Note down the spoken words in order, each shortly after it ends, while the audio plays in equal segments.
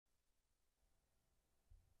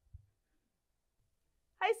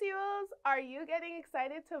Seawolves! Are you getting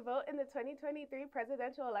excited to vote in the 2023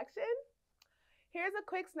 presidential election? Here's a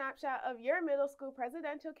quick snapshot of your middle school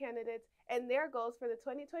presidential candidates and their goals for the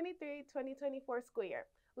 2023-2024 school year.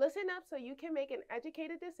 Listen up so you can make an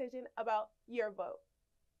educated decision about your vote.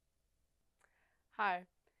 Hi,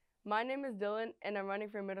 my name is Dylan and I'm running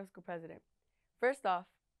for middle school president. First off,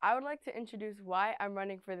 I would like to introduce why I'm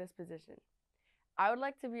running for this position. I would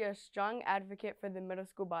like to be a strong advocate for the middle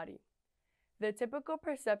school body. The typical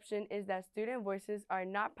perception is that student voices are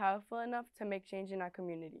not powerful enough to make change in our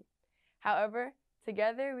community. However,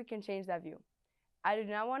 together we can change that view. I do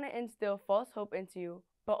not want to instill false hope into you,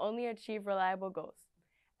 but only achieve reliable goals.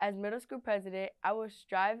 As middle school president, I will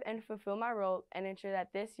strive and fulfill my role and ensure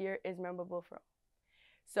that this year is memorable for all.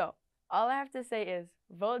 So, all I have to say is,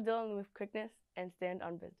 vote Dylan with quickness and stand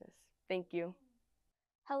on business. Thank you.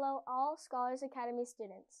 Hello all Scholars Academy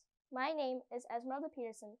students. My name is Esmeralda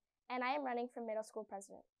Peterson and I am running for middle school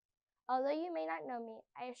president. Although you may not know me,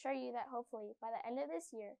 I assure you that hopefully by the end of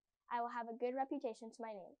this year, I will have a good reputation to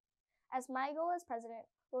my name. As my goal as president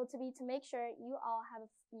will be to make sure you all have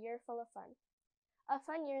a year full of fun. A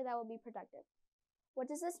fun year that will be productive. What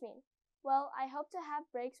does this mean? Well, I hope to have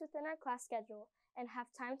breaks within our class schedule and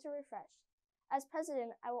have time to refresh. As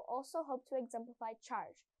president, I will also hope to exemplify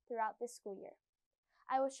charge throughout this school year.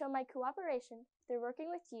 I will show my cooperation through working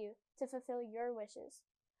with you to fulfill your wishes.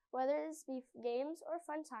 Whether this be games or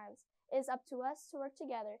fun times, it is up to us to work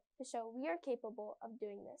together to show we are capable of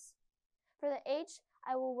doing this. For the H,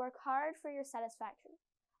 I will work hard for your satisfaction.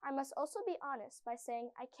 I must also be honest by saying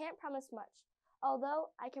I can't promise much, although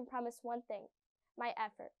I can promise one thing, my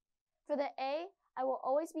effort. For the A, I will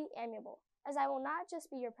always be amiable, as I will not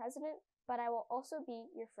just be your president, but I will also be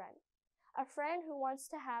your friend. A friend who wants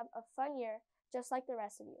to have a fun year just like the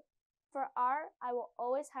rest of you. For R, I will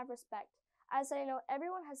always have respect, as I know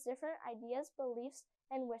everyone has different ideas, beliefs,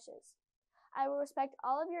 and wishes. I will respect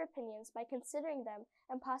all of your opinions by considering them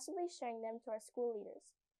and possibly sharing them to our school leaders.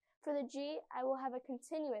 For the G, I will have a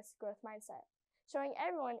continuous growth mindset, showing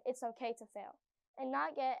everyone it's okay to fail and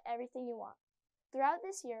not get everything you want. Throughout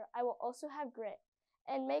this year, I will also have grit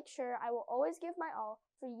and make sure I will always give my all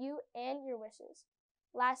for you and your wishes.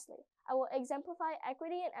 Lastly, I will exemplify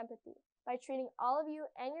equity and empathy by treating all of you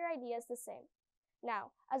and your ideas the same.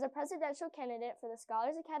 Now, as a presidential candidate for the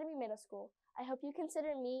Scholars Academy Middle School, I hope you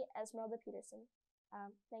consider me Esmeralda Peterson.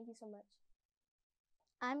 Thank you so much.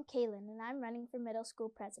 I'm Kaylin, and I'm running for middle school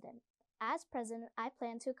president. As president, I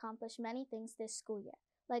plan to accomplish many things this school year,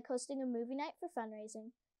 like hosting a movie night for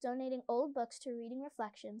fundraising, donating old books to Reading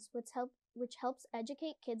Reflections, which helps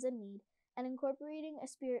educate kids in need, and incorporating a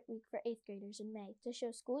spirit week for 8th graders in May to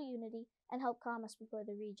show school unity and help calm us before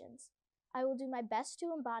the regions. I will do my best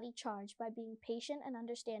to embody charge by being patient and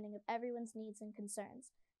understanding of everyone's needs and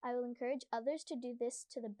concerns. I will encourage others to do this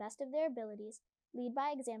to the best of their abilities, lead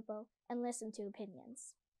by example, and listen to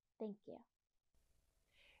opinions. Thank you.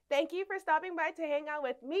 Thank you for stopping by to hang out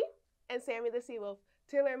with me and Sammy the Seawolf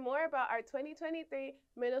to learn more about our 2023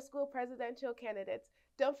 middle school presidential candidates.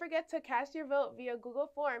 Don't forget to cast your vote via Google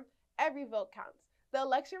Form. Every vote counts. The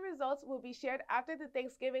election results will be shared after the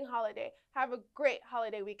Thanksgiving holiday. Have a great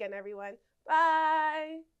holiday weekend, everyone.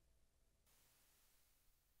 Bye!